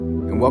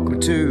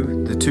welcome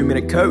to the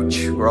 2-Minute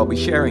Coach, where I'll be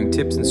sharing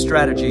tips and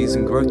strategies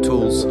and growth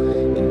tools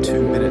in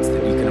 2 minutes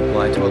that you can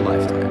apply to a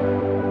lifetime.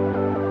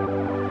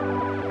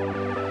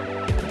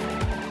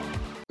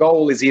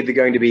 Goal is either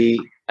going to be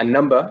a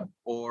number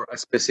or a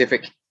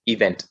specific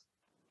event.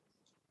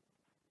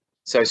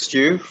 So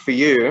Stu, for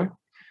you,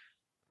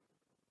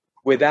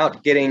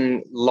 without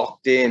getting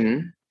locked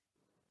in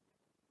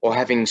or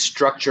having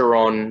structure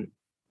on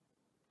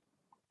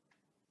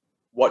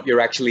what you're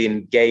actually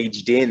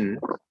engaged in,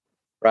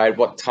 right?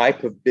 What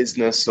type of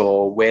business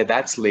or where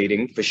that's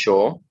leading, for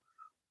sure.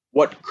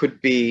 What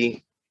could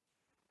be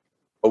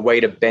a way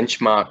to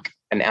benchmark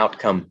an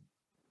outcome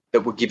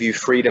that will give you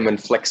freedom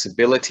and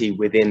flexibility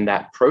within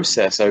that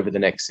process over the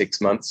next 6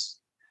 months,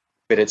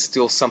 but it's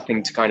still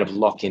something to kind of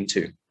lock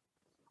into?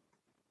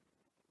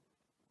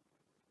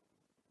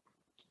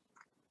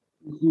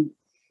 Mm-hmm.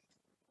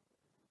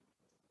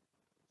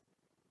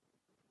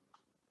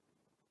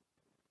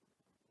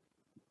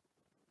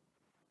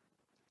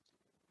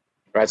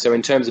 Right. So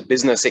in terms of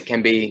business, it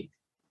can be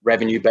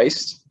revenue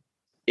based.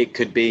 It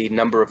could be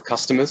number of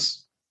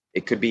customers.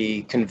 It could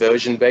be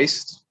conversion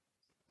based.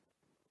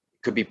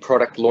 It could be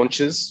product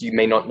launches. You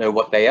may not know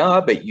what they are,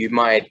 but you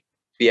might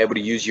be able to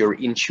use your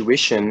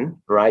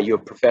intuition, right? Your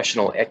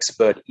professional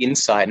expert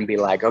insight and be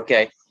like,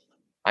 okay,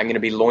 I'm going to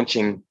be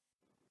launching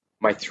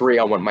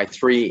I want my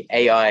 3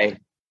 AI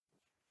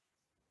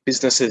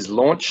businesses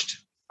launched,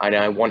 and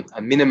I want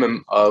a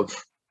minimum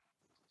of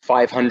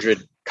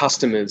 500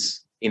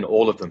 customers in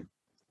all of them.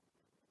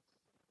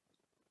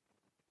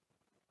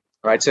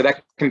 Right, so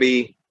that can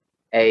be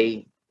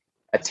a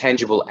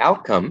tangible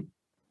outcome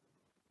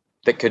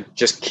that could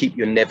just keep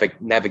your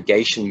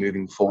navigation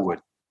moving forward,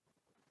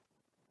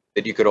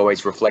 that you could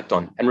always reflect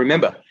on. And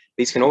remember,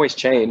 these can always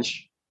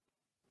change.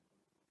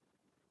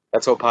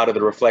 That's all part of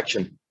the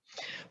reflection.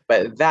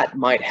 But that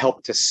might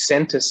help to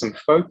center some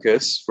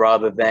focus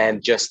rather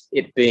than just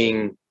it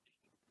being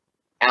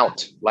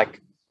out like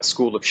a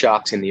school of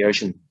sharks in the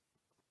ocean.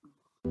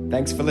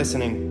 Thanks for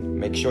listening.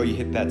 Make sure you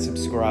hit that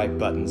subscribe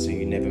button so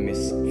you never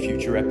miss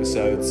future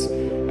episodes,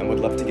 and would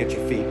love to get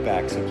your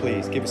feedback. So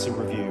please give us a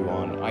review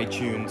on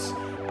iTunes,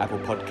 Apple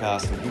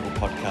Podcasts, and Google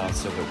Podcasts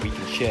so that we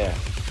can share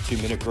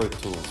 2-minute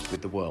growth tools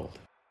with the world.